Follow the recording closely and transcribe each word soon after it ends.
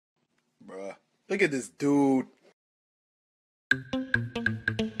Bruh. Look at this dude.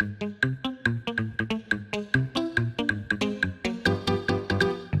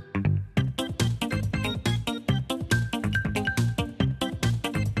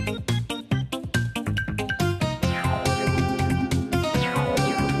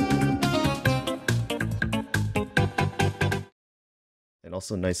 And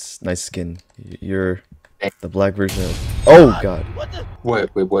also nice skin. You're the black version of... Oh god.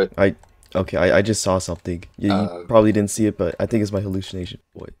 What? I just saw something. You probably didn't see it, but I think it's my hallucination.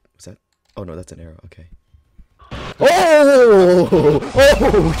 What was that? Oh no, that's an arrow. Okay. Oh! Oh!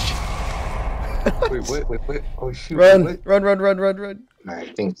 Wait. Oh shoot. Run! What? Run! My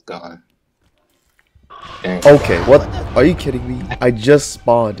thing's gone. Dang. Okay, what? Are you kidding me? I just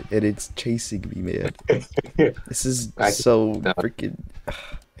spawned and it's chasing me, man. This is so freaking...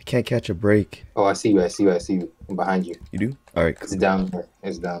 I can't catch a break. Oh, I see you. I'm behind you. You do? Alright. It's down there.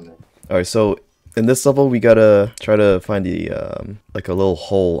 Alright, so in this level we gotta try to find the like a little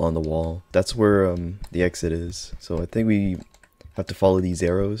hole on the wall. That's where the exit is. So I think we have to follow these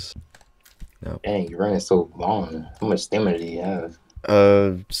arrows. No. Dang, you're running so long. How much stamina do you have?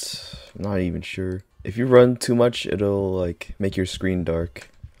 Not even sure. If you run too much, it'll like make your screen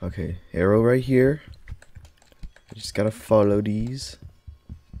dark. Okay, arrow right here. You just gotta follow these.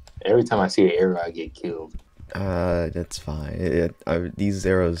 Every time I see an arrow, I get killed. That's fine. These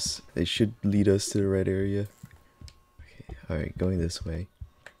arrows, they should lead us to the right area. Okay, alright, going this way.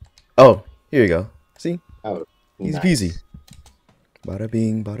 Oh, here you go. See? Oh, easy nice. peasy. Bada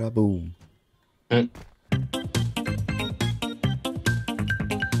bing, bada boom.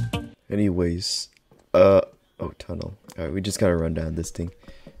 Anyways, oh, tunnel. Alright, we just gotta run down this thing.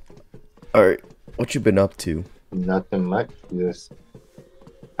 Alright, what you been up to? Nothing much. Just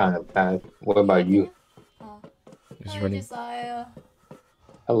kind of bad. What about you? Just Hi, running. Josiah.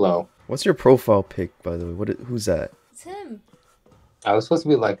 Hello. What's your profile pic, by the way? Who's that? It's him. I was supposed to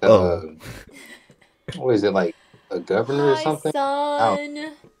be like a... What is it, like a governor or Hi, something? son.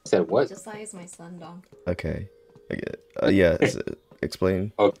 I said what? Josiah's my son, dog. Okay, I get it. Yeah,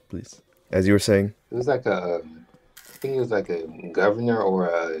 explain, Oh. please. As you were saying. It was like a... I think it was like a governor or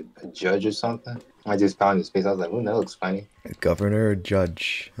a judge or something. I just found his face. I was like, ooh, that looks funny. A governor or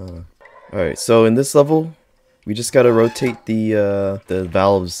judge. Huh. Alright, so in this level, we just gotta rotate the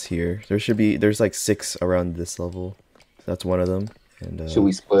valves here. There's like 6 around this level. That's one of them. And Should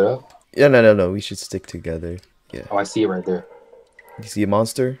we split up? Yeah, no. We should stick together. Yeah. Oh, I see it right there. You see a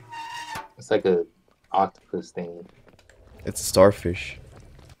monster? It's like a octopus thing. It's a starfish.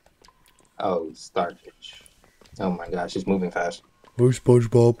 Oh, starfish. Oh my gosh, it's moving fast. Oh,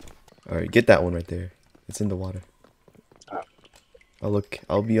 SpongeBob. Alright, get that one right there. It's in the water.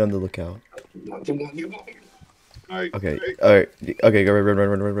 I'll be on the lookout. Alright. Okay, go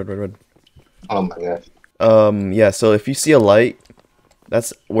run. Oh my gosh. Yeah, so if you see a light,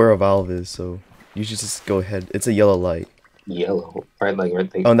 that's where a valve is, so you should just go ahead. It's a yellow light. Yellow. Right, like right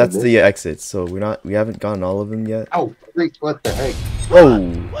there. Oh, and that's the exit, so we haven't gotten all of them yet. Oh, freak, what the heck? Whoa!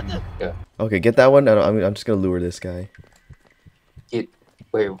 Yeah. Okay, get that one. I'm just gonna lure this guy.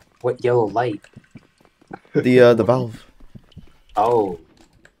 Wait, what yellow light? The valve. Oh,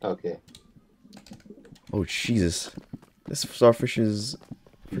 okay. Oh Jesus, this starfish is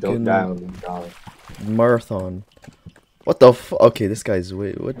Don't freaking die on me, dog. marathon. What the f? Okay, this guy's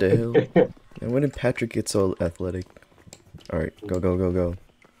what the hell? And when did Patrick get so athletic? All right, go.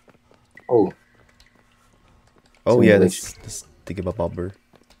 Oh. Oh yeah, this thingamabobber.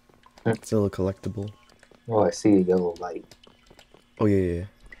 It's a little collectible. Oh, I see a yellow light. Oh yeah.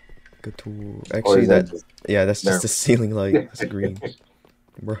 Go to Or actually is that's just just a ceiling light. It's green.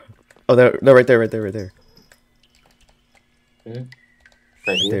 Bro. Oh, no, right there. Right Right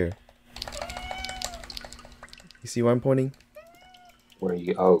here? there. You see where I'm pointing? Where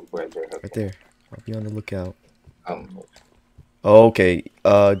you? Oh, right there. Okay. Right there. I'll be on the lookout. Oh, Okay.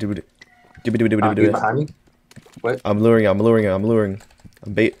 Do you it. behind me? What? I'm luring. I'm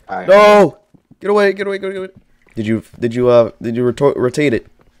bait. Alright. No! Get away! Did you rotate it?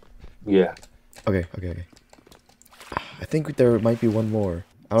 Yeah. Okay. I think there might be one more.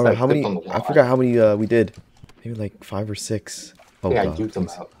 I don't It's know like how many. click on the I wall. forgot how many we did. Maybe like 5 or 6. Oh Yeah, I God, juked him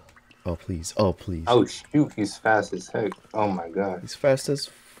please. out. Oh please. Oh shoot, he's fast as heck. Oh my god. He's fast as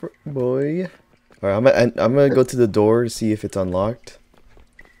boy. All right, I'm gonna go to the door to see if it's unlocked.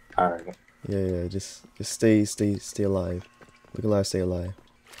 Alright. Yeah. Just stay alive. Look alive, stay alive.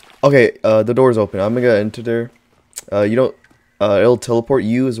 Okay, the door's open. I'm gonna enter there. You don't. It'll teleport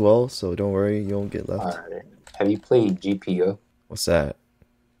you as well, so don't worry, you won't get left. Alright. Have you played GPO? What's that?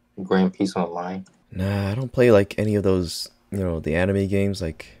 Grand Peace Online? Nah, I don't play like any of those. The anime games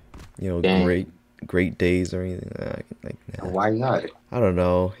like you know, Dang. great days or anything. Like, nah. Why not? I don't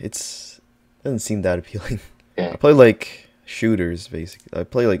know. Doesn't seem that appealing. Yeah. I play like shooters basically. I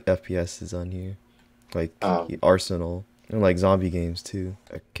play like FPSs on here, like Arsenal and like zombie games too.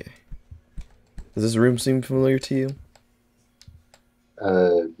 Okay. Does this room seem familiar to you?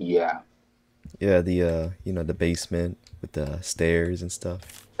 Yeah. Yeah, the you know, the basement with the stairs and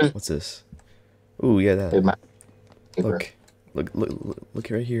stuff. What's this? Ooh, yeah, that. It might. Look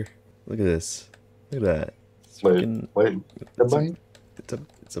right here. Look at this. Look at that. It's Wait, fucking, what? The bunny?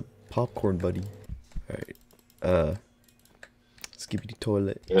 it's a popcorn buddy. Alright. Skippity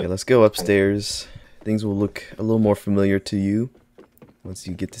toilet. Yep. Okay, let's go upstairs. Things will look a little more familiar to you once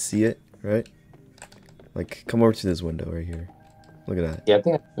you get to see it, right? Like, come over to this window right here. Look at that. Yeah, I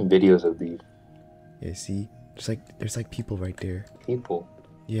think I've seen videos of these Yeah, see? There's like people right there. people.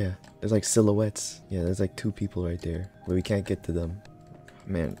 Yeah, there's like silhouettes. Yeah, there's like 2 people right there, but we can't get to them.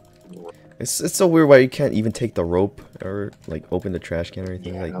 Man, it's so weird why you can't even take the rope or like open the trash can or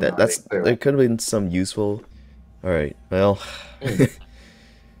anything like that. There could have been some useful. All right, well,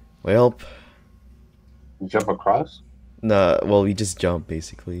 well, Jump across? nah. Well, we just jump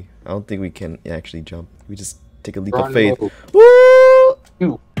basically. I don't think we can actually jump. We just take a leap Run of faith. low. Woo!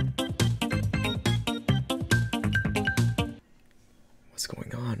 Ew. What's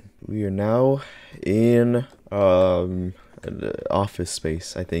going on? We are now in an office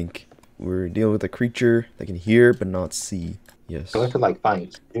space, I think. We're dealing with a creature that can hear but not see. Yes. Do I have to like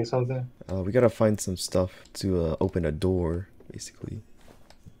find or something? We gotta find some stuff to open a door, basically.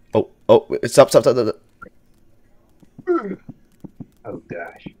 Oh, wait, stop. Oh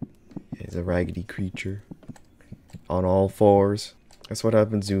gosh. Yeah, it's a raggedy creature. On all fours. That's what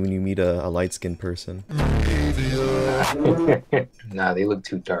happens when you meet a light-skinned person. Nah, they look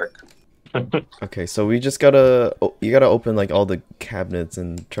too dark. Okay, so we just gotta... Oh, you gotta open like all the cabinets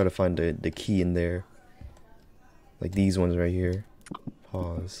and try to find the key in there. Like these ones right here.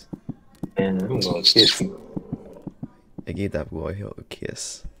 Pause. And I'm gonna kiss you. I gave that boy a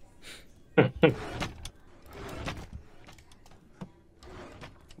kiss.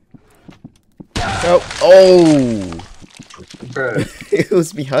 Oh! Bruh, It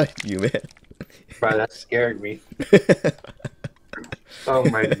was behind you, man. bruh, that scared me. Oh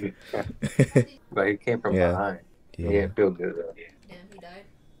my god. But it came from Yeah. behind. Yeah. Yeah, it feel good though. Damn, he died.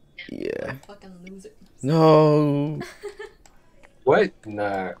 Yeah. Fucking loser. No. What?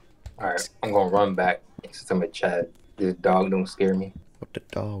 Nah. Alright, I'm gonna run back since I'm a chat. This dog don't scare me. What the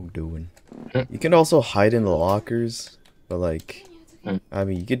dog doing? You can also hide in the lockers, but like, I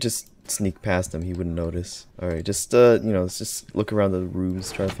mean, you could just sneak past him. He wouldn't notice. All right, just you know, let's just look around the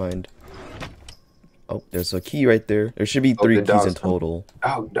rooms, try to find. Oh, there's a key right there. There should be 3 the keys in dog's total.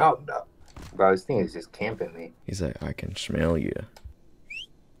 Dog. Bro, this thing is just camping me. He's like, I can smell you.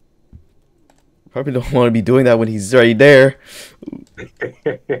 Probably don't want to be doing that when he's right there.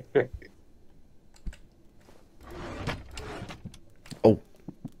 Oh.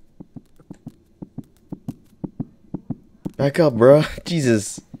 Back up, bruh.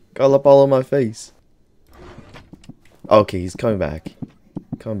 Jesus. Got up all on my face. Okay, he's coming back.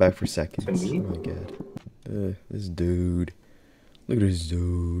 Coming back for seconds. To me? Oh my god. This dude. Look at this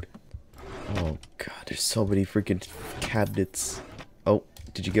dude. Oh god, there's so many freaking cabinets. Oh,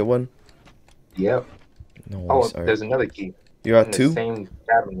 did you get one? Yep. No, Oh, sorry. there's another key. You got In 2? the same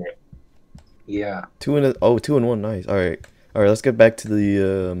cabinet. Yeah. 2 in a, oh, 2 in 1, nice. Alright. Alright, let's get back to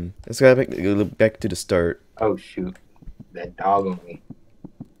the let's go back to the start. Oh shoot. That dog on me.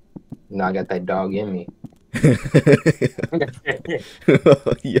 No, I got that dog in me.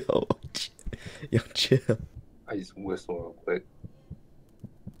 Yo, chill. I just whistle real quick.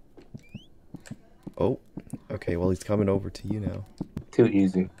 Oh, okay, well he's coming over to you now. Too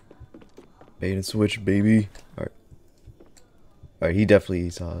easy. Bait and switch, baby. Alright. Alright, he definitely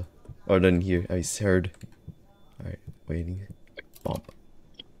saw. Oh, didn't hear. Oh, he's heard. Alright, waiting. Bump.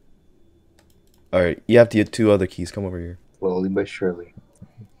 Alright, you have to get 2 other keys. Come over here. Slowly but surely.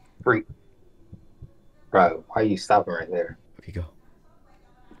 Freak. Bro, why are you stopping right there? Okay, go.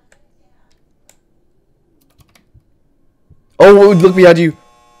 Oh, look behind you.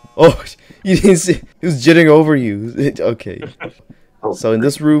 Oh, you didn't see. He was jitting over you. Okay. Oh, So in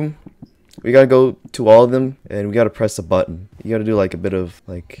this room, we gotta go to all of them, and we gotta press a button. You gotta do like a bit of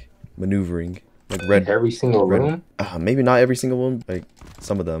like maneuvering, like red. every single red- room? Maybe not every single one, like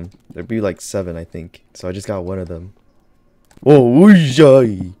some of them. There'd be like 7, I think. So I just got one of them. Whoa,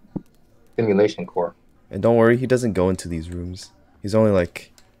 woo-jay. Simulation core. And don't worry, he doesn't go into these rooms. He's only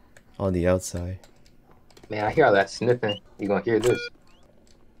like on the outside. Man, I hear all that sniffing. You gonna hear this.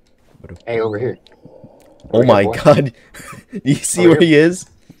 Hey, over here. Oh Over my here, boy. god. Do you see Over where he is?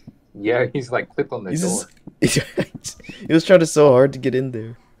 Yeah, he's like clipped on the He's door. just, he was trying so hard to get in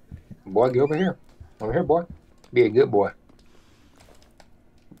there. Boy, get over here. Over here, boy. Be a good boy.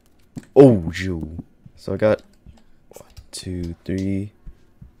 Oh, Joe. So I got 1, 2, 3,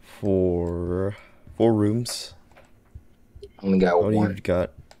 4 rooms. I only got How many one. you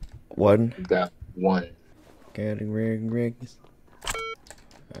got? 1. Got one. Getting rigs.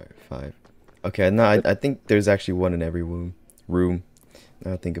 Alright, 5. Okay, no, I think there's actually one in every room.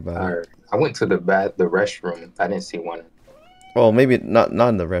 Now I think about it. Alright. I went to the restroom. I didn't see one. Well, maybe not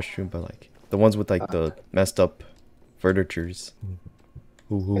in the restroom, but like the ones with like the messed up furnitures.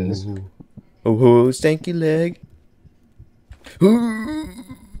 In this- Oh, stanky leg.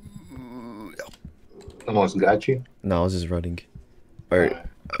 Almost got you. No, I was just running. Alright,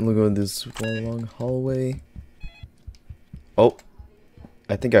 I'm gonna go in this long hallway. Oh,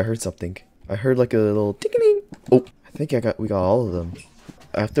 I think I heard something. I heard like a little ding. Oh, I think we got all of them.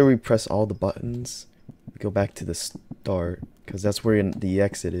 After we press all the buttons, we go back to the start, because that's where the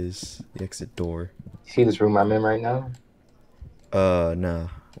exit is. The exit door. See this room I'm in right now? Nah.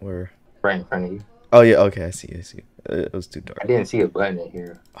 Where? Right in front of you. Oh yeah, okay, I see. It was too dark. I didn't see a button in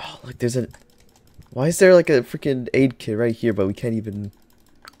here. Oh, look, there's a... Why is there like a freaking aid kit right here, but we can't even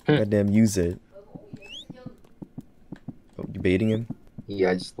goddamn use it? Oh, you baiting him?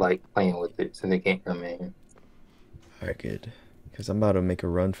 Yeah, I just like playing with it so they can't come in here. Alright, good. Because I'm about to make a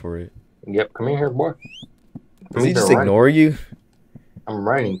run for it. Yep, come in here, boy. Does he just ignore you? I'm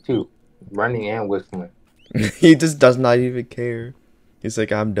running too. Running and whistling. He just does not even care. He's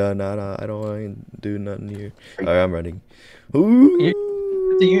like, I'm done. I don't want to do nothing here. Alright, I'm running. Ooh.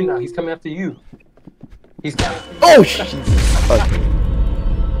 After you now. He's coming after you. He's coming after you. Oh, Jesus. Okay.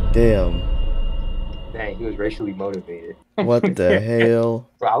 Damn. Dang, he was racially motivated. What the hell?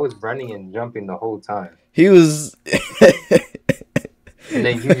 Bro, I was running and jumping the whole time. He was... And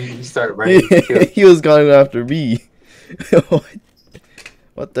then you start running. He was going after me.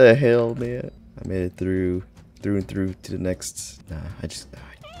 What the hell, man? I made it through and through to the next. Nah, I just.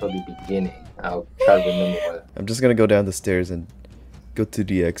 From the beginning. I'll try to remember what. I'm just gonna go down the stairs and go to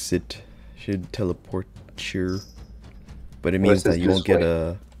the exit. Should teleport you, but it means that you won't get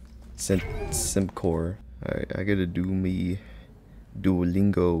a sim core. Alright, I gotta do me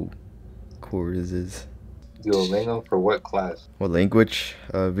Duolingo courses. Duolingo for what class? What language?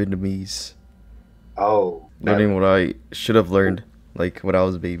 Vietnamese. Oh. Learning what I should have learned, like when I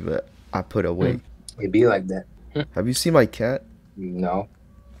was a baby, but I put away. It'd be like that. Have you seen my cat? No.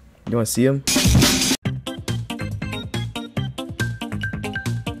 You wanna see him?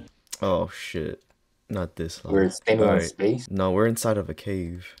 Oh shit. Not this long. We're standing on Alright. space? No, we're inside of a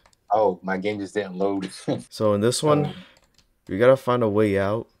cave. Oh, my game just didn't load. So in this one, we gotta find a way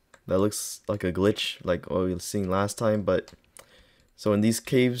out. That looks like a glitch, like what we were seeing last time, but... So in these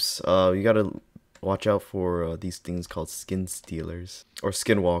caves, you gotta watch out for these things called skin stealers. Or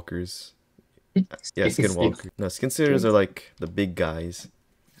skinwalkers. Yeah, skinwalkers. No, skin stealers are like the big guys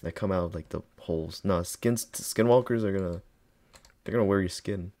that come out of like the holes. No, skinwalkers are they're gonna wear your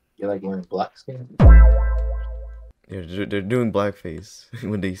skin. You're like wearing black skin? Yeah, they're doing blackface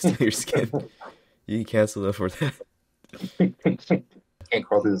when they steal your skin. You can cancel them for that. Can't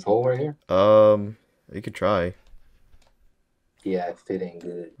crawl through this hole right here? You could try. Yeah, it fit in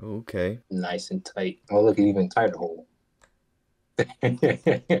good. Okay. Nice and tight. Oh, look, it even tighter hole.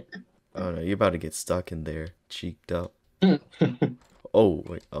 Oh no, you're about to get stuck in there, cheeked up. Oh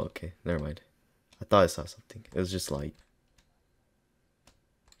wait, oh, okay, never mind. I thought I saw something. It was just light.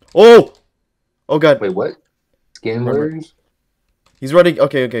 Oh! Oh god. Wait, what? Skin wearers? He's running.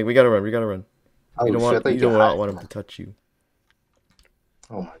 Okay, we gotta run. Oh, You don't shit, want you don't want him to touch you.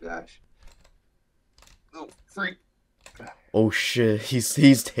 Oh my gosh. Oh, freak. Oh shit,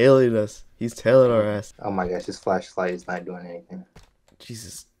 he's tailing us. He's tailing our ass. Oh my gosh, this flashlight is not doing anything.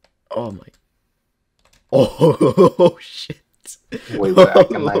 Jesus. Oh my. Oh shit. Wait,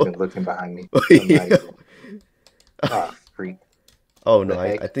 I'm not even looking behind me. Ah, freak. Oh no,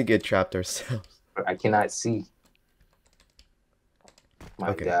 The I think it trapped ourselves. I cannot see. My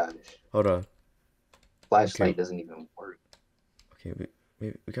Okay. gosh. Hold on. Flashlight doesn't even work. Okay,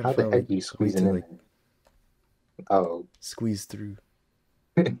 we gotta How the find heck like are you a way squeezing to, in like Oh. squeeze through.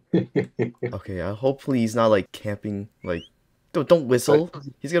 Okay, hopefully he's not like camping. Like, don't whistle.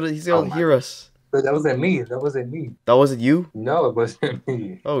 He's gonna Oh my- hear us. But that wasn't me. That wasn't me. That wasn't you? No, it wasn't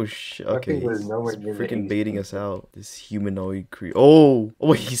me. Oh shit. My Okay, thing was he's nowhere near the freaking ace baiting button. us out. This humanoid creature. Oh,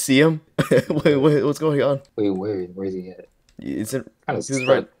 wait, you see him? wait, what's going on? Wait, where's he at? Isn't Kind of he was stuck.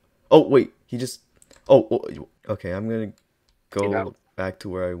 right? Oh wait, he just. Oh, okay. I'm gonna Get go out. back to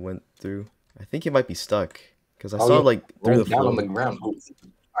where I went through. I think he might be stuck because I Oh, saw yeah. like through Roll the down on floor. the ground. Oh,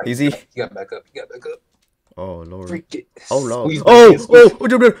 Alright, Easy. He got back up. He got back up. Oh lord. Freak it. Oh no. Squeeze Oh, back in, squeeze-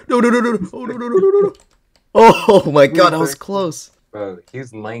 no, no, no, no, no, no, oh no, no, no, no, no, no. Oh my god, that was close. Bro,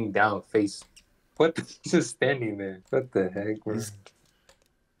 he's laying down face. What? He's just standing there. What the heck, bro?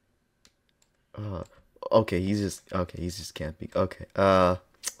 Okay, he's just camping. Okay.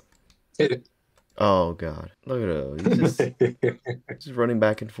 Oh god. Look at him. He's just running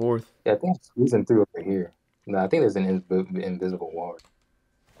back and forth. Yeah, I think I'm squeezing through over here. No, I think there's an invisible wall.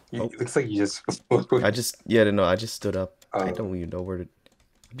 It looks like you just. I just stood up. I Oh. don't even know where to.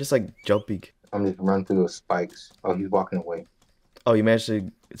 I'm just like jumping. I'm just running through those spikes. Oh, he's walking away. Oh, you managed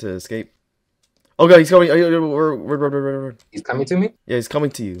to escape. Oh god, he's coming. Run. He's coming to me? Yeah, he's coming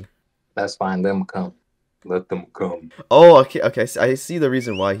to you. That's fine. Let him come. Let them come. Oh, okay. I see the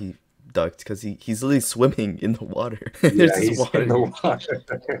reason why he ducked, because he's literally swimming in the water. There's Yeah, this he's water. in the water.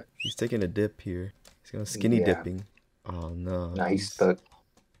 He's taking a dip here. He's going skinny Yeah. dipping. Oh no. Nah, he's stuck.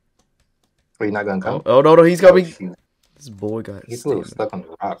 Are you not gonna come? Oh no, he's coming. shoot. This boy got. He's a little stamina. stuck on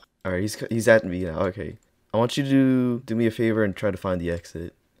the rock. All right, he's at me now. Okay, I want you to do me a favor and try to find the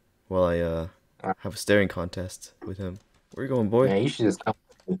exit while I have a staring contest with him. Where you going, boy? Man, you should just come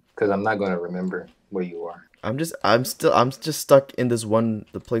because I'm not gonna remember where you are. I'm just stuck in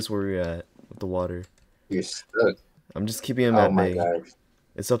the place where we're at with the water. You're stuck. I'm just keeping him Oh at my bay. gosh.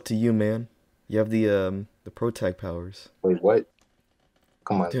 It's up to you, man. You have the protag powers. Wait, what?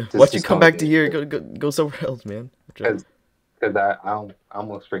 Come on. Dude, just- why'd you just come with back to me. here? Go somewhere else, man. Because I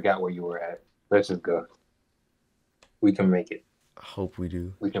almost forgot where you were at. Let's just go. We can make it. I hope we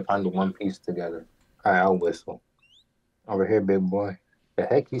do. We can find the One Piece together. All right, I'll whistle. Over here, big boy. The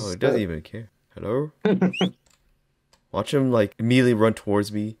heck he's Oh, he stuck. doesn't even care. Hello? Watch him like immediately run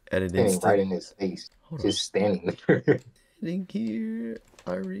towards me at an Standing instant. right in his face. Hold Just standing there. on. Here.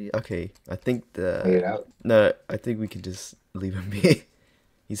 Okay, I think Made it out. no, I think we can just leave him be.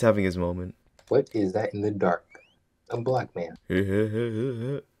 He's having his moment. What is that in the dark? A black man.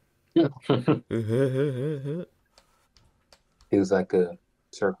 It was like a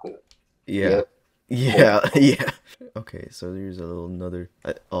circle. Yeah. Yep. Yeah. Okay, so there's another.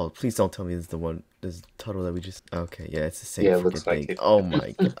 Oh, please don't tell me this is the one. This tunnel that we just. Okay, yeah, it's the same. Yeah, it freaking looks like thing. it. Oh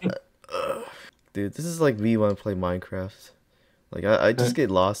my god. Ugh. Dude, this is like me when I play Minecraft. Like I just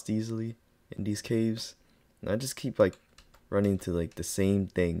get lost easily in these caves, and I just keep like running to like the same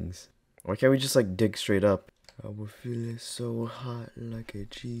things. Why can't we just like dig straight up? I will feel it so hot like a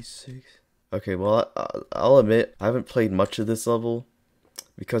G6. Okay, well I'll admit I haven't played much of this level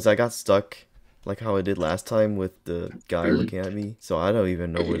because I got stuck like how I did last time with the guy looking at me. So I don't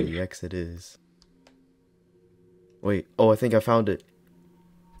even know where the exit is. Wait, oh I think I found it.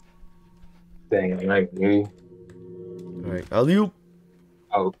 Dang, I'm not hear you. Alright, alley-oop.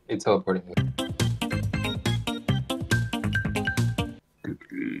 Oh, it teleported me.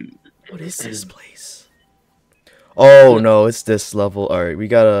 What is this place? Oh no, it's this level. Alright, we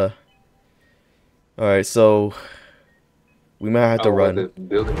gotta. Alright, so we might have to Oh, run. the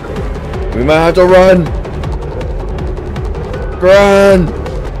building. We might have to run. Run!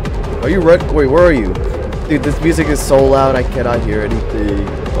 Are you run? Wait, where are you? Dude, this music is so loud I cannot hear anything.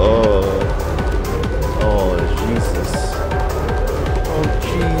 Oh, Jesus. Oh,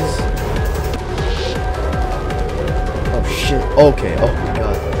 jeez. Oh, shit. Okay. Oh, my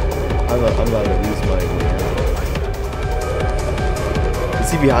God. I'm about to lose my way out. Is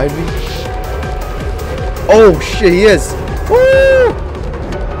he behind me? Oh, shit, he is. Woo!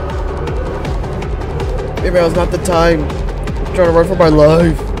 Maybe now's not the time. I'm trying to run for my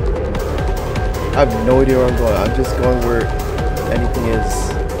life. I have no idea where I'm going. I'm just going where anything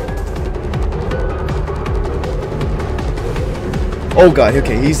is. Oh god,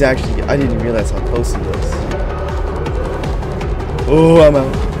 okay, he's actually. I didn't realize how close he was. Oh, I'm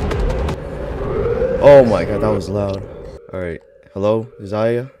out. Oh my god, that was loud. Alright. Hello,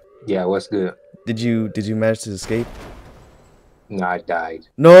 Zaya? Yeah, what's good? Did you manage to escape? No, I died.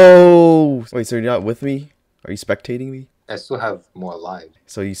 No! Wait, so you're not with me? Are you spectating me? I still have more lives.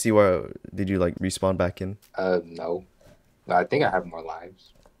 So you see where did you like respawn back in? No. I think I have more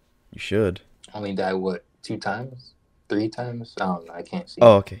lives. You should. Only died, what, 2 times? 3 times? I don't know. I can't see.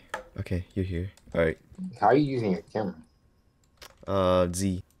 Oh, okay. Okay, you're here. Alright. How are you using your camera?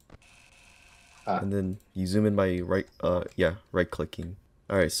 Z. Ah. And then you zoom in by right clicking.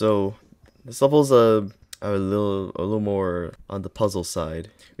 Alright, so this level's a little more on the puzzle side.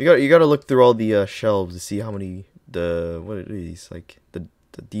 You gotta look through all the shelves to see how many what are these, like the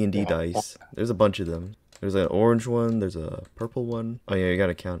D&D dice. There's a bunch of them. There's an orange one, there's a purple one. Oh yeah, you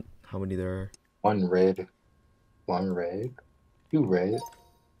gotta count how many there are. 1 red. 1 red. 2 red.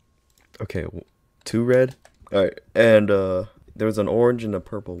 Okay, 2 red. Alright, and There was an orange and a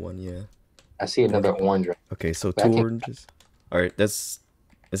purple one, yeah. I see another orange one. Okay, so But I two can't- oranges. Alright, is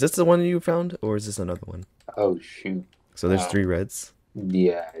this the one you found, or is this another one? Oh shoot. So there's Wow. 3 reds.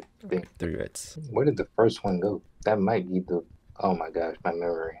 Yeah, I think. 3 reds. Where did the first one go? That might be the. Oh my gosh, my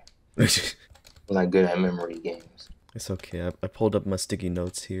memory. It's I'm not good at memory games. okay. I pulled up my sticky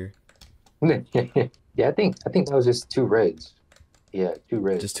notes here. Yeah, I think that was just 2 reds. Yeah, 2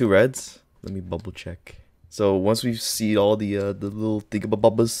 reds. Just 2 reds. Let me bubble check. So once we see all the little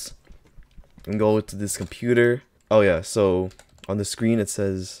thingamabobas, we can go to this computer. Oh yeah. So on the screen it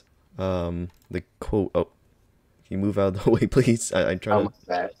says the quote. Oh, can you move out of the way, please? I'm trying to.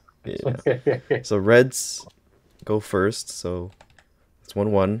 That. Yeah. So reds go first. So it's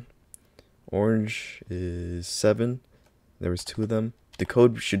 1-1. Orange is 7. There was 2 of them. The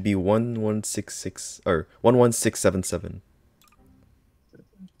code should be 1166 or 11677.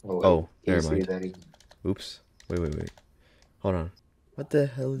 Oh, Can you never say mind. that again? Oops. Wait. Hold on. What the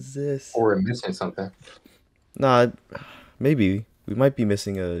hell is this? Or we're missing something. Nah, maybe. We might be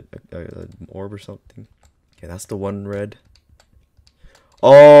missing a orb or something. Okay, that's the one red.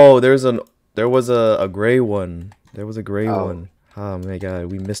 Oh, there was a gray one. There was a gray one. Oh my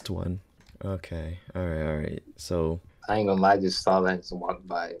god, we missed one. Okay. Alright. So I ain't gonna lie, I just saw that and just walked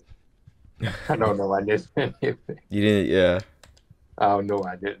by it. I don't know why I didn't say anything. you didn't, yeah. I don't know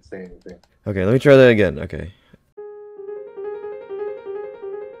why I didn't say anything. Okay, let me try that again. Okay.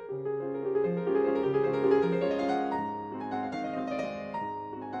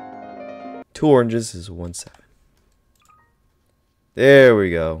 Two oranges is 1-7. There we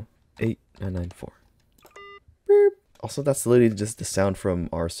go. 8994. Beep. Also, that's literally just the sound from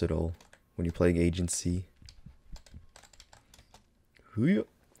Arsenal when you're playing Agency. Hoo-ya.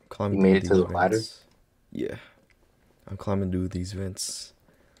 Climbing You made through it to these the ladder? vents. Yeah. I'm climbing through these vents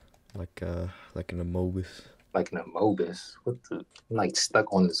like an Amobus. Like an Amobus. What the? I'm like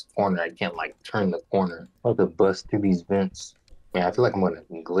stuck on this corner. I can't like turn the corner. I have to bust through these vents. Man, I feel like I'm gonna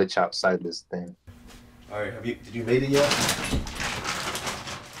glitch outside this thing. Alright, did you made it yet?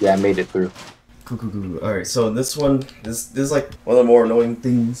 Yeah, I made it through. Cool. Alright, so this one, this is like one of the more annoying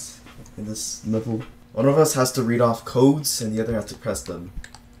things in this level. One of us has to read off codes and the other has to press them.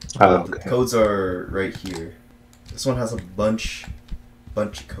 Oh, The okay. codes are right here. This one has a bunch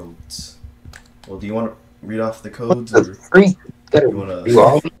of codes. Well, do you want to read off the codes or Freak. you want You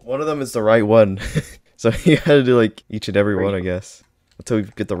all? to? One of them is the right one, so you gotta do like each and every one, I guess, until we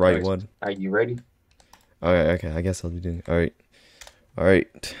get the right one. Are you ready? Alright, okay, I guess I'll be doing.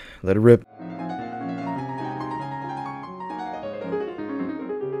 Alright, let it rip.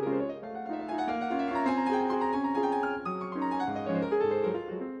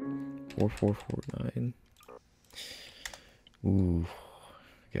 Four, 449. Ooh.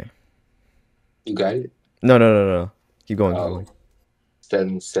 Okay. You got it? No. Keep going. Oh.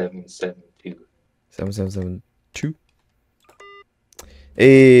 7772. 7772.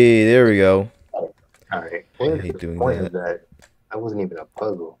 Hey, there we go. Alright. I What is hate the doing point that. of that? That wasn't even a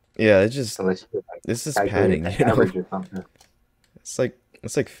puzzle. Yeah, it's just Unless you like this is calculate padding, the you know. average or something.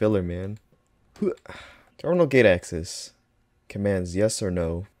 It's like filler, man. Terminal gate access. Commands yes or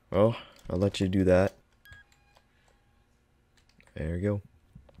no. Well, I'll let you do that. There we go.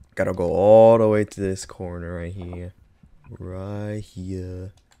 Gotta go all the way to this corner right here. Right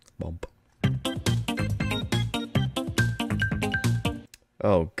here. Bump.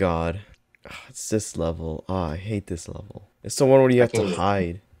 Oh god. It's this level. I hate this level. It's the one where you have to can't-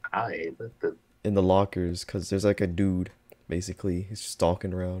 hide What the? in the lockers because there's like a dude, basically. He's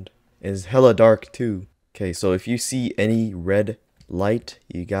stalking around. And it's hella dark too. Okay, so if you see any red light,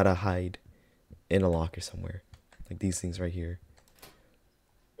 you gotta hide in a locker somewhere. Like these things right here.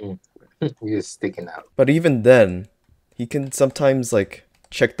 You're just sticking out. But even then, he can sometimes like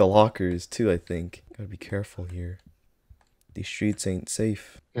check the lockers too, I think. Gotta be careful here. These streets ain't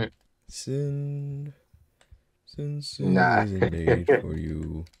safe. Mm. Sin Nah. isn't made for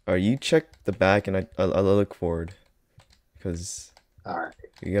you. Alright, you check the back and I'll look forward. Because Alright.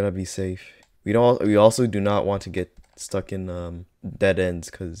 you gotta be safe. We also do not want to get stuck in dead ends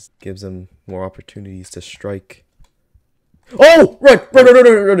because it gives them more opportunities to strike. Oh!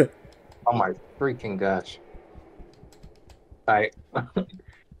 Run! Oh my freaking gosh. Alright.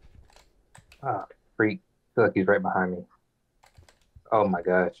 Ah, freak. I feel like he's right behind me. Oh my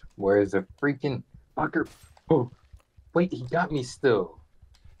gosh. Where is the freaking fucker? Oh. Wait, he got me still.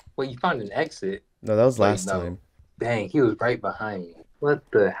 Wait, you found an exit? No, that was Wait, last no. time. Dang, he was right behind me. What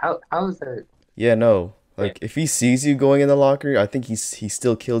the? How is that? Yeah, no. Like, if he sees you going in the locker, I think he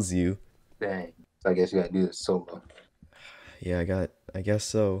still kills you. Dang. So I guess you gotta do this solo. Yeah, I guess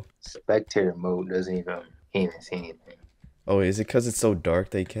so. Spectator mode doesn't even, can't even see anything. Oh, is it because it's so dark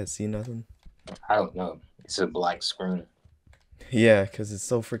that you can't see nothing? I don't know. It's a black screen. Yeah, because it's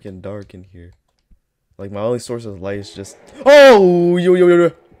so freaking dark in here. Like, my only source of light is just... Oh! Yo, yo, yo,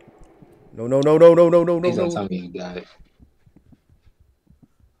 yo! No, no, no, no, no, no, no, no, Please don't no. tell me you died.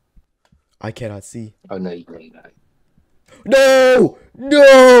 I cannot see. Oh no, you didn't die. No!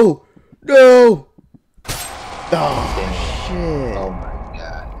 No! No! Oh, Damn. shit. Oh my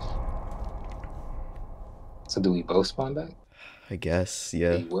gosh. So do we both spawn back? I guess,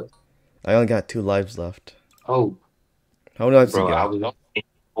 yeah. Wait, what? I only got 2 lives left. Oh, How many lives bro, you I got? was on the game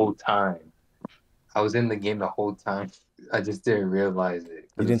the whole time. I was in the game the whole time. I just didn't realize it.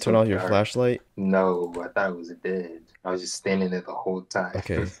 You didn't turn off your flashlight? No, I thought it was dead. I was just standing there the whole time.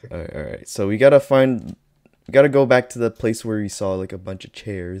 Okay, alright. So we gotta find... We gotta go back to the place where we saw, like, a bunch of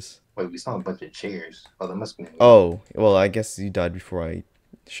chairs. Wait, we saw a bunch of chairs. Oh, that must be. Oh, well, I guess you died before I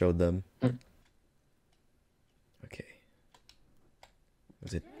showed them. Okay.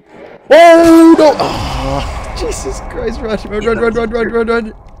 Was it... Oh, no! Oh, Jesus Christ, run.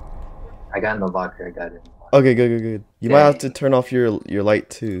 I got in the locker. I got it. Okay, good. You might have to turn off your light,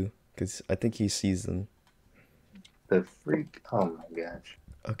 too. Because I think he sees them. The freak. Oh my gosh.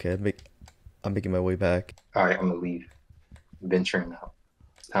 Okay, I'm making my way back. Alright, I'm gonna leave. Venturing out.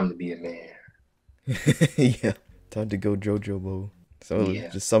 It's time to be a man. Yeah. Time to go Jojobo. So, Yeah.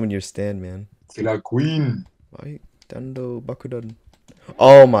 just summon your stand, man. Killer Queen. Why? Dando Bakudan.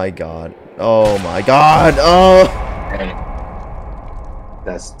 Oh my god. Oh my god. Oh! Dang.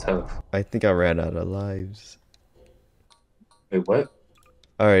 That's tough. I think I ran out of lives. Wait, what?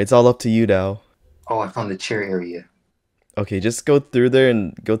 Alright, it's all up to you now. Oh, I found the chair area. Okay, just go through there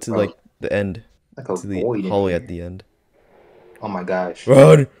and go to, Oh. like, the end. Like a To the void in hallway here. at the end. Oh my gosh.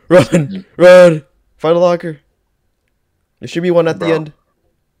 Run! Run! Find a locker. There should be one at the Bro. end.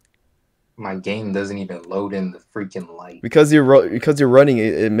 My game doesn't even load in the freaking light. Because you're running,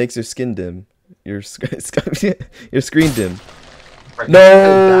 it makes your skin dim. Your your screen dim.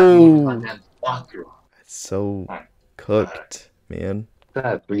 No! It's so cooked, man. I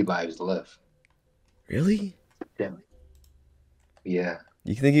have 3 lives left. Really? Damn it. Yeah.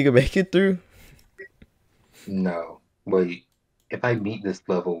 You think you can make it through? No. Wait. If I beat this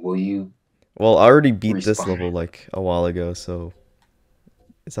level, will you? Well, I already beat this Respawn. level like a while ago, so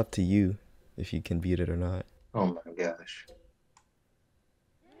it's up to you if you can beat it or not. Oh my gosh.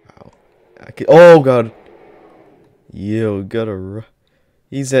 Wow. Oh god. Yo, gotta.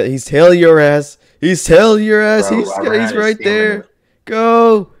 He's tailing your ass. He's tailing your ass. Bro, he's I ran out of right there. stamina.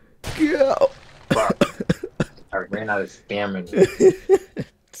 Go. Bro, I ran out of stamina.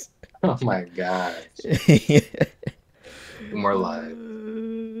 Oh my gosh. 2 more lives.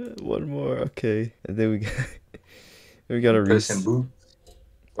 One more. Okay. And then we gotta Puss Boots.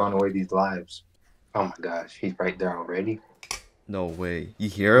 Throwing away these lives. Oh my gosh. He's right there already. No way. You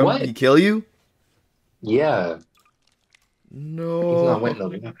hear him? What? He kill you? Yeah. He's No. not waiting no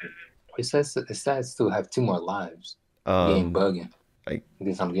longer. It says I still have 2 more lives. Game bugging. I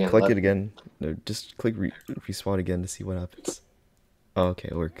guess I'm getting click lucky. it again. No, just click respawn again to see what happens. Oh, okay,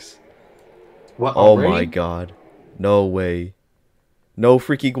 it works. What? Oh my Already? god. No way. No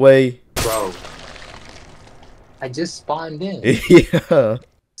freaking way. Bro. I just spawned in. Yeah.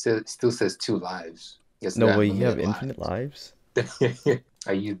 So it still says 2 lives. Guess I No got way, you have limited infinite lives? lives.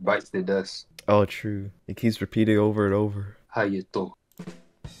 I use bites the dust. Oh, true. It keeps repeating over and over. How you do?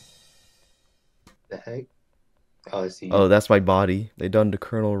 The heck? Oh, I see. Oh, that's my body. They done the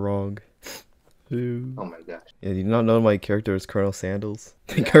Colonel wrong. Ooh. Oh my gosh. Yeah, you not know my character is Colonel Sandals?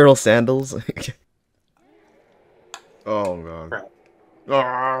 Colonel Sandals? Oh god. Crap.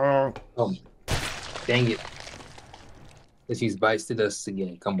 Ah. Oh, dang it. Let's use bites the dust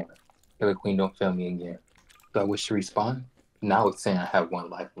again. Come on. Killer Queen, don't fail me again. Do I wish to respawn? Now it's saying I have 1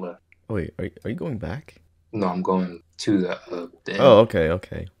 life left. Oh, wait, are you going back? No, I'm going to the end. Oh, okay.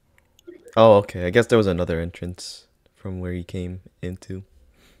 Oh, okay. I guess there was another entrance from where you came into.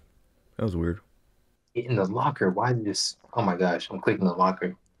 That was weird. Get in the locker. Why did this? Oh my gosh, I'm clicking the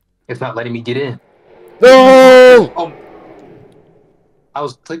locker. It's not letting me get in. No! Oh, I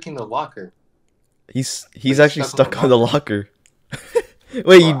was clicking the locker. He's He's actually stuck stuck on on the the locker. Wait,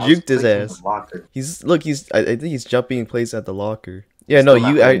 Bro, you I was juked his clicking ass. the locker. I think he's jumping in place at the locker. Yeah, no, Still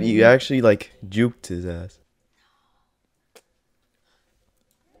not you letting me you in. actually like juked his ass.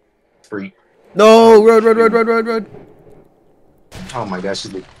 Free. No, run. Oh my gosh,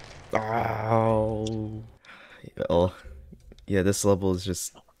 it's like, Ow. Oh, yeah, this level is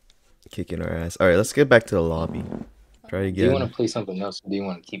just kicking our ass. All right, let's get back to the lobby. Try do you want again. to play something else or do you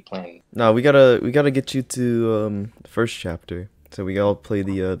want to keep playing? No, we gotta get you to the first chapter. So we gotta play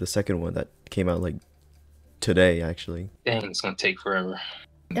the second one that came out like today, actually. Dang, it's gonna take forever.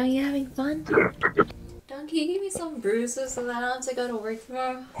 Are you having fun? Don, can you give me some bruises so that I don't have to go to work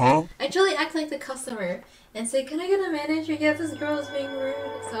tomorrow? Huh? Actually, act like the customer and say, "Can I get a manager? Yeah, this girl is being rude,"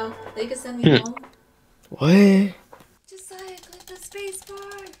 so they can send me home. What? Josiah, click the space bar.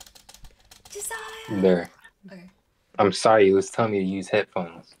 Josiah. There. Okay. I'm sorry, it was telling me to use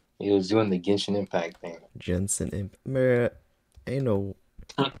headphones. It was doing the Genshin Impact thing. Jensen Imp. Meh, ain't no.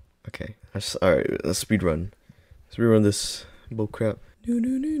 Okay. Alright, let's speed run. Let's rerun this bullcrap. I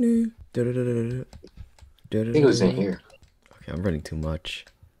think it was in here. Okay, I'm running too much.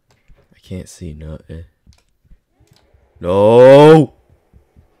 I can't see nothing. No!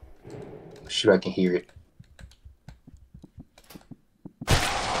 Shoot, I can hear it.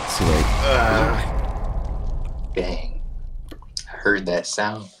 It's too late. Dang. I heard that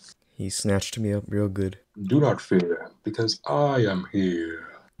sound. He snatched me up real good. Do not fear, because I am here.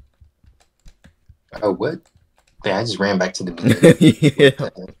 Oh, what? Man, I just ran back to the beginning. Yeah.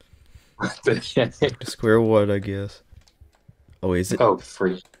 What the heck? Square one, I guess. Oh, wait, is it? Oh,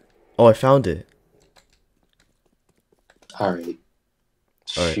 free. Oh, I found it. Alright.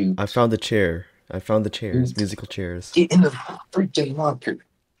 Alright, Shoot. I found the chair. I found the chairs, musical chairs. Get in the freaking locker.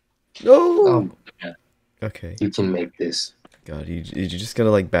 No! Oh, yeah. Okay. You can make this. God, you're just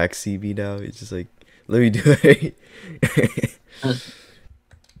gonna like backseat me now? It's just like, let me do it.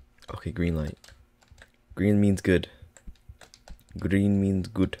 Okay, green light. Green means good. Green means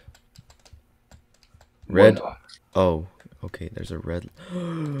good. Red. Bueno. Oh, okay, there's a red.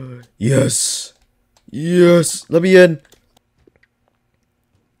 Yes! Yes! Let me in!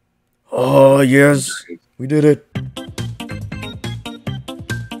 Oh, yes! We did it!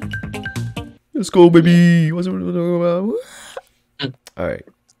 Let's go, baby! What's Alright.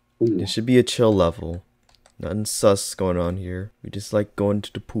 Ooh. It should be a chill level. Nothing sus going on here. We just like going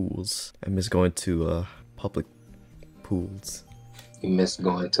to the pools. I miss going to public pools. You miss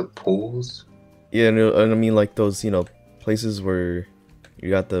going to pools? Yeah, and I mean like those, places where you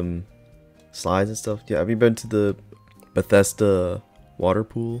got them slides and stuff. Yeah, have you been to the Bethesda water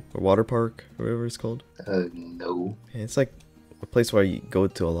pool or water park or whatever it's called? No. Yeah, it's like a place where I go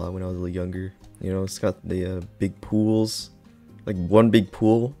to a lot when I was a little younger. It's got the big pools, like one big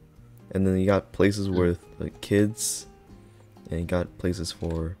pool, and then you got places with like kids, and you got places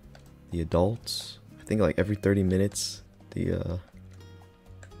for the adults. I think like every 30 minutes,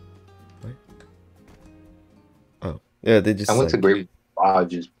 what? Oh, yeah, they just. I went to like- Great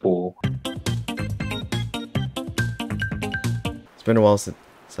Lodge's pool. It's been a while since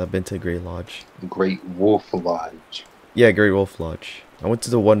I've been to Great Lodge. Great Wolf Lodge. Yeah, Great Wolf Lodge. I went to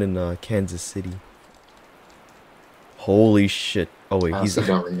the one in Kansas City. Holy shit! Oh wait, I he's.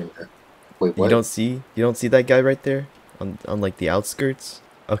 honestly don't remember. Wait, what? You don't see that guy right there on like the outskirts?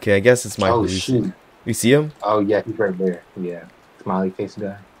 Okay, I guess it's my Oh, hallucination. shoot. You see him? Oh, yeah, he's right there. Yeah. Smiley face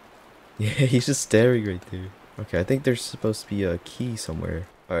guy. Yeah, he's just staring right there. Okay, I think there's supposed to be a key somewhere.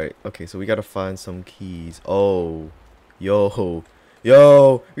 Alright, okay, so we gotta find some keys. Oh. Yo,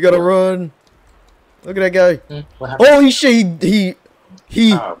 we gotta run. Look at that guy. What happened? Holy shit,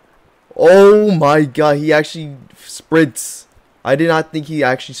 he Oh, oh my god, he actually sprints. I did not think he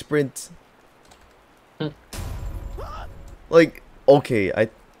actually sprints. Like, okay,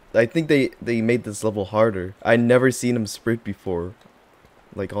 I think they made this level harder. I never seen him sprint before.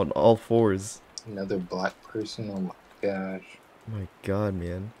 Like on all fours. another black person. Oh my gosh. My god,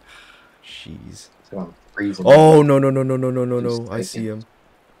 man. Jeez. So I'm freezing. Oh no. Just I see typing. him.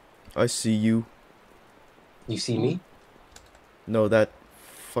 I see you. You see me? No, that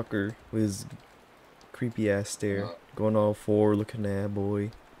fucker with his creepy ass stare. Going all four, looking at that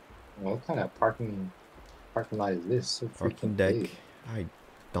boy. What kind of parking lot is this? So Parking freaking deck. big. I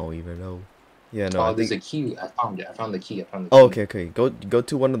don't even know. Yeah, no. Oh, I there's think... a key. I found it. I found the key. Oh, okay. Go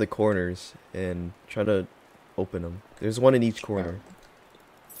to one of the corners and try to open them. There's one in each corner.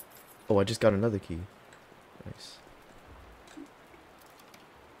 Oh, I just got another key. Nice.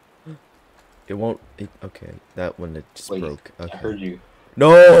 It won't. Okay, that one it just Wait, broke. I Okay. heard you.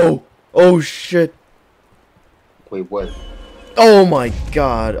 No! Oh shit! Wait, what? Oh my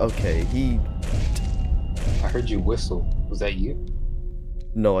god! Okay, I heard you whistle. Was that you?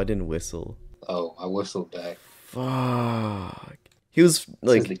 No, I didn't whistle. Oh, I whistled back. Fuck. He was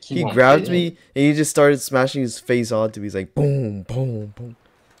like, the key he won't grabbed fit me in. and he just started smashing his face onto me. He's like, boom, boom, boom.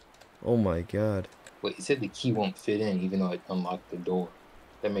 Oh my god. Wait, it said the key won't fit in even though it unlocked the door.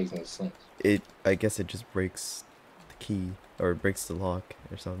 That makes no sense. I guess it just breaks the key or it breaks the lock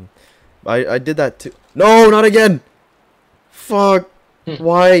or something. I did that too. No, not again. Fuck.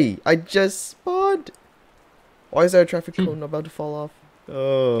 Why? I just spawned. Why is there a traffic cone about to fall off?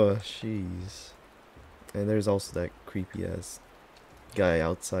 Oh, jeez. And there's also that creepy ass guy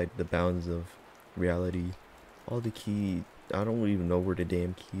outside the bounds of reality. All the key, I don't even know where the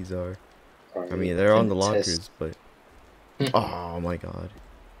damn keys are. I mean, they're on the lockers, but oh my god.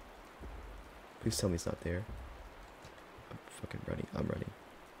 Please tell me it's not there. I'm fucking running. I'm running.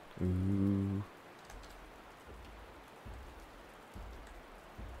 Ooh.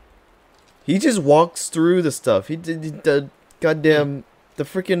 He just walks through the stuff. He did the goddamn the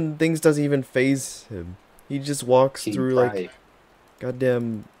freaking things doesn't even phase him. He just walks through like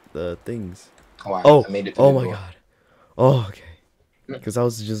goddamn the things. Wow, I made it oh my god. Oh, okay. Because I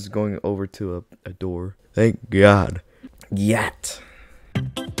was just going over to a door. Thank God. Yet.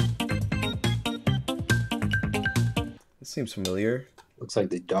 This seems familiar. Looks like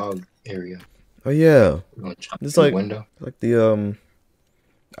the dog area. Oh yeah. This like window. Like the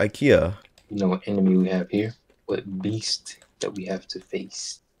IKEA. You know what enemy we have here? What beast that we have to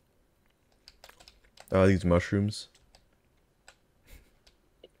face? These mushrooms.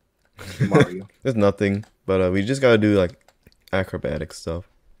 Mario. There's nothing, but we just gotta do like acrobatic stuff.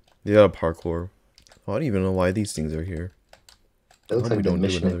 You gotta parkour. I don't even know why these things are here. That looks like the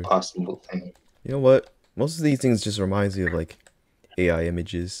Mission Impossible thing. You know what? Most of these things just reminds me of like AI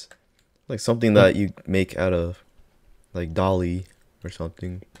images, like something that you make out of like Dolly or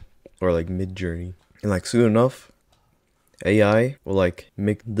something, or like Midjourney. And like soon enough, AI will like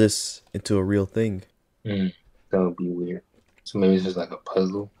make this into a real thing. That would be weird. So maybe it's just like a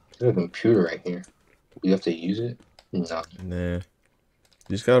puzzle. There's a computer right here. We have to use it? No. Nah. You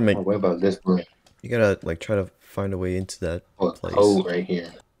just gotta make. Oh, what about this room? You gotta like try to find a way into that place. Code right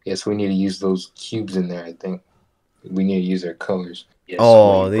here. Yes, we need to use those cubes in there. I think we need to use their colors. Yes,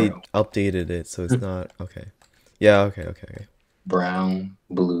 oh, they updated it, so it's not okay. Yeah, okay. Brown,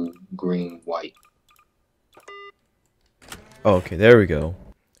 blue, green, white. Oh, okay, there we go.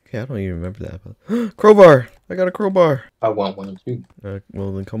 Okay, I don't even remember that. But crowbar! I got a crowbar. I want one too.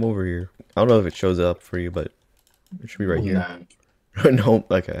 Well, then come over here. I don't know if it shows up for you, but it should be right here. Nah. No,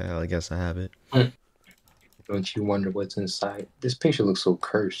 okay, I guess I have it. Don't you wonder what's inside? This picture looks so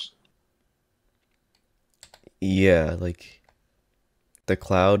cursed. Yeah, like the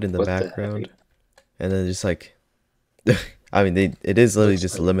cloud in the background, and then just like, I mean, it is literally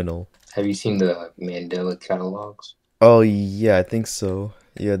just liminal. Have you seen the Mandela catalogs? Oh yeah, I think so.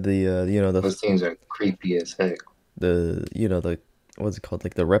 Yeah, the those things are creepy as heck. The what's it called?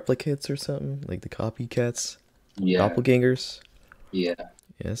 Like the replicates or something? Like the copycats? Yeah. Doppelgangers? Yeah.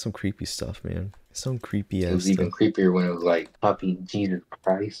 Yeah, that's some creepy stuff, man. Some creepy ass stuff. It was even creepier when it was like copy Jesus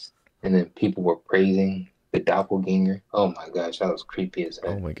Christ, and then people were praising the doppelganger. Oh my gosh, that was creepy as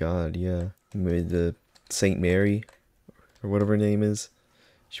heck. Oh my god, yeah. Maybe the Saint Mary, or whatever her name is,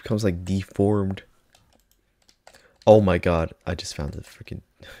 she becomes like deformed. Oh my god, I just found the freaking.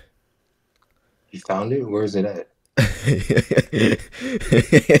 You found it? Where is it at?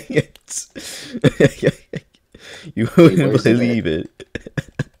 You wouldn't believe it.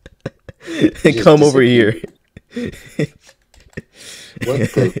 Come over here. What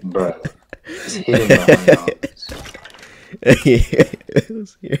the bro? It's hidden behind all this. It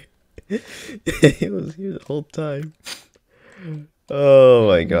was here. It was here the whole time. Oh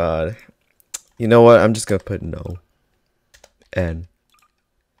my god. You know what? I'm just gonna put no. And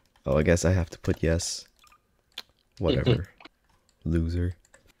oh, I guess I have to put yes. Whatever. Loser.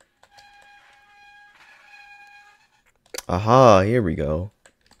 Aha, here we go.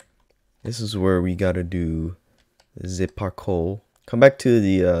 This is where we gotta do zip parkour. Come back to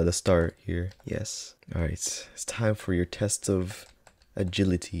the start here. Yes. Alright, it's time for your test of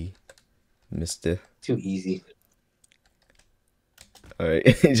agility, mister. Too easy.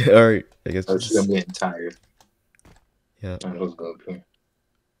 Alright. Alright. I guess I'm getting tired. Yeah. I was going up here.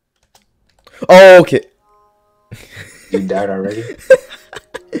 Oh, okay. You died already?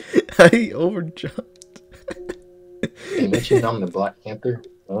 I overjumped. Hey, mentioned I'm the Black Panther.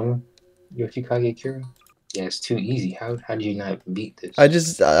 Yoshikage Kira? Yeah, it's too easy. How did you not beat this? I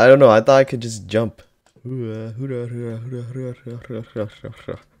don't know. I thought I could just jump. Oh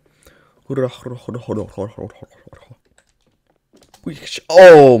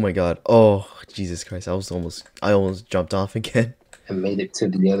my god. Oh, Jesus Christ. I almost jumped off again. I made it to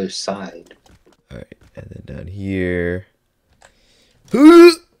the other side. Alright, and then down here.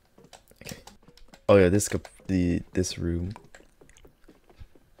 Okay. Oh yeah, this room.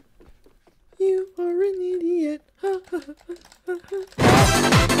 You are an idiot.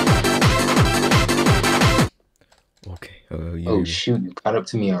 Okay. Oh shoot, you caught up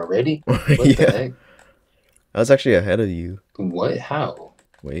to me already? What yeah. the heck? I was actually ahead of you. What? How?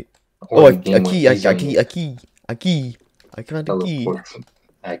 Wait. Or a key. I found a key. A key?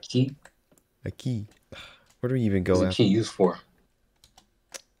 A key. Where do we even go What's the after? key used for?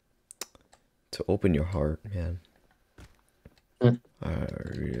 To open your heart, man.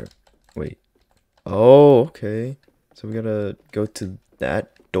 Wait. Oh, okay. So we gotta go to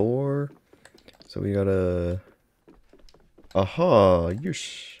that door. So we gotta. Aha!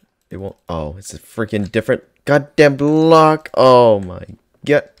 It won't. Oh, it's a freaking different goddamn block. Oh my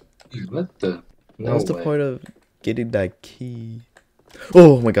god. Dude, what the? No What's the way. point of getting that key?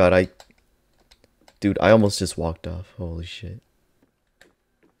 Oh my god! Dude, I almost just walked off. Holy shit.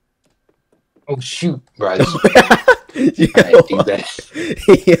 Oh shoot, bro! I Yo. didn't do that.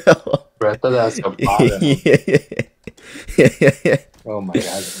 Yo. Bro, I thought that was a bottom. Yeah. Oh my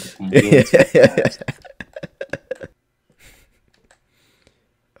god! I'm moving too fast.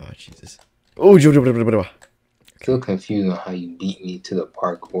 Oh Jesus. Oh, Still confused on how you beat me to the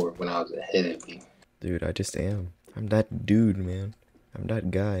parkour when I was ahead of you. dude, I just am. I'm that dude, man. I'm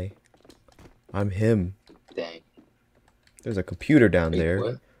that guy. I'm him. Dang. There's a computer down Wait, there.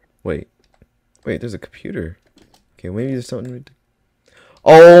 what? Wait, there's a computer. Okay, maybe there's something.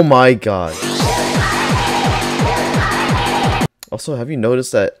 Oh my god. Also, have you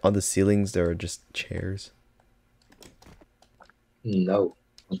noticed that on the ceilings there are just chairs? No.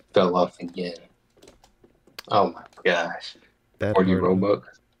 You fell off again. Oh my gosh. That 40 hard. Robux?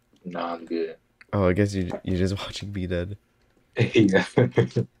 Nah, I'm good. Oh, I guess you're just watching me dead. Yeah.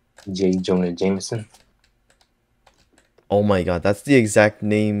 J. Jonah Jameson. Oh my god, that's the exact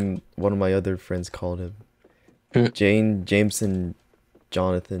name one of my other friends called him. Jane, Jameson,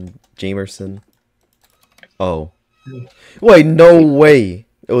 Jonathan, Jamerson. Oh. Wait, no way!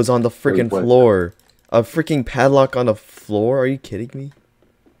 It was on the freaking what? floor. A freaking padlock on the floor? Are you kidding me?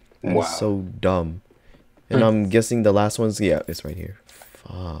 That is Wow. so dumb. And I'm guessing the last one's, yeah, it's right here.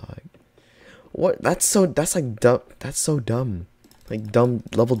 Fuck. What? That's like dumb. That's so dumb. Like dumb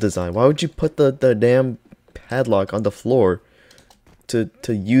level design. Why would you put the damn padlock on the floor to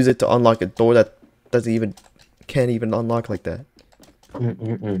use it to unlock a door that can't even unlock like that?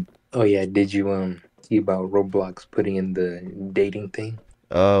 Oh yeah, did you see about Roblox putting in the dating thing?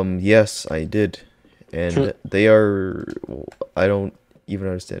 Yes, I did. And they are, I don't even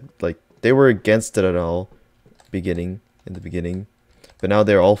understand. Like, they were against it at all in the beginning. But now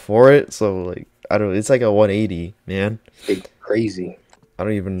they're all for it, so like, I don't, it's like a 180, man. It's crazy. I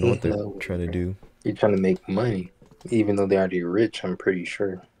don't even know what they're No. trying to do. You're trying to make money. Even though they're already rich, I'm pretty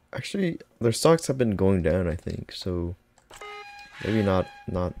sure. Actually, their stocks have been going down, I think, so maybe not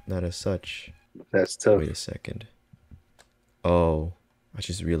as such. That's tough. Wait a second. Oh, I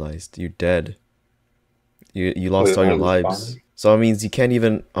just realized you're dead. You lost Wait, all your won't lives. respawn? So it means you can't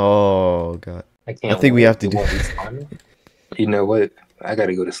even. Oh god. I can't. think we wait. have to It do- won't respawn me? You know what? I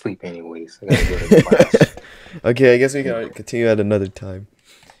gotta go to sleep anyways. I gotta go to class. Okay, I guess we can continue at another time.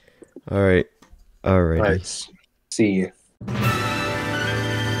 All right. Alrighty. Alright. See you.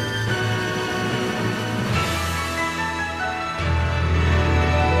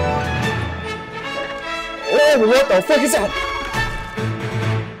 Oh, what the fuck is that?